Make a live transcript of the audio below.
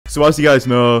So as you guys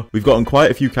know, we've gotten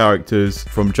quite a few characters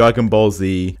from Dragon Ball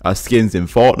Z as skins in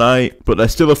Fortnite, but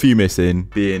there's still a few missing,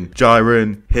 being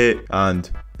Jiren, Hit, and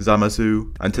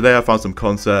Zamasu. And today I found some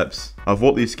concepts of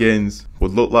what these skins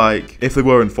would look like if they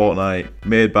were in Fortnite,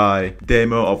 made by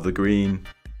Demo of the Green.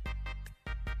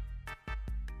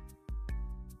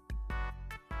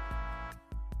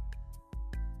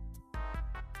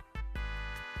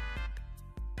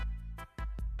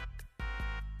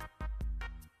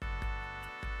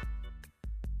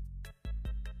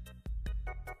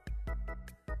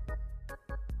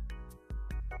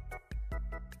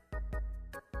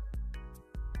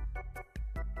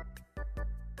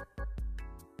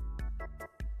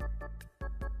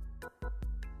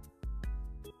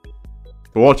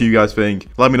 But what do you guys think?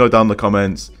 Let me know down in the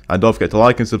comments, and don't forget to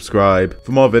like and subscribe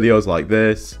for more videos like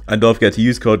this, and don't forget to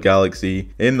use code Galixcey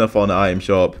in the Fortnite item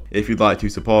shop if you'd like to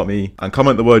support me, and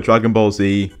comment the word Dragon Ball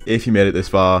Z if you made it this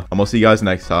far, and we'll see you guys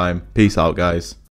next time. Peace out, guys.